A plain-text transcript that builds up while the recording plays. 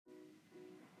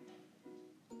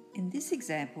this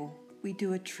example, we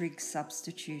do a trig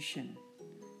substitution.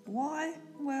 Why?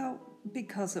 Well,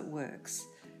 because it works.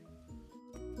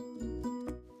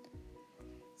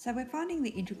 So we're finding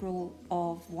the integral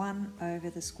of 1 over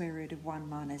the square root of 1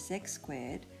 minus x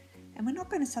squared, and we're not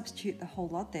going to substitute the whole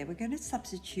lot there. We're going to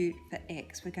substitute for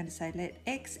x. We're going to say let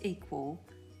x equal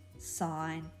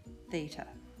sine theta.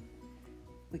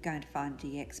 We're going to find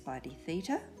dx by d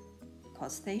theta,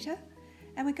 cos theta,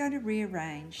 and we're going to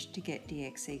rearrange to get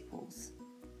dx equals.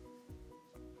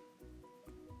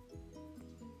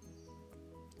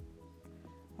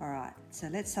 Alright, so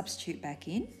let's substitute back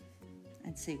in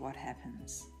and see what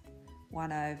happens.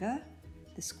 1 over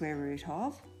the square root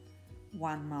of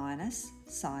 1 minus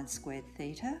sine squared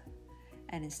theta,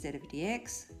 and instead of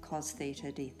dx, cos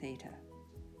theta d theta,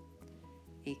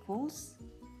 equals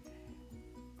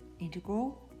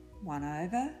integral 1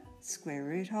 over square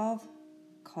root of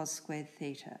cos squared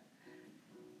theta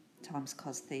times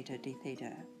cos theta d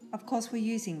theta. Of course, we're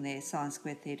using there sine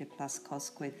squared theta plus cos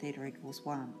squared theta equals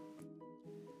 1.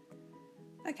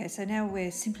 Okay, so now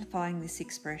we're simplifying this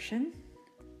expression.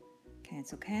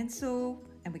 Cancel, cancel,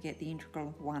 and we get the integral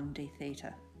of 1 d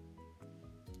theta.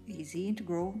 Easy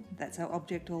integral, that's our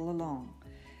object all along.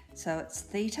 So it's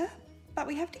theta, but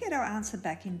we have to get our answer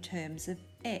back in terms of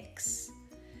x.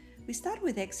 We started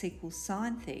with x equals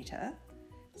sine theta,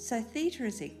 so theta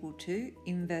is equal to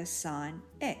inverse sine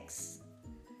x.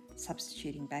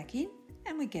 Substituting back in,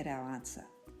 and we get our answer.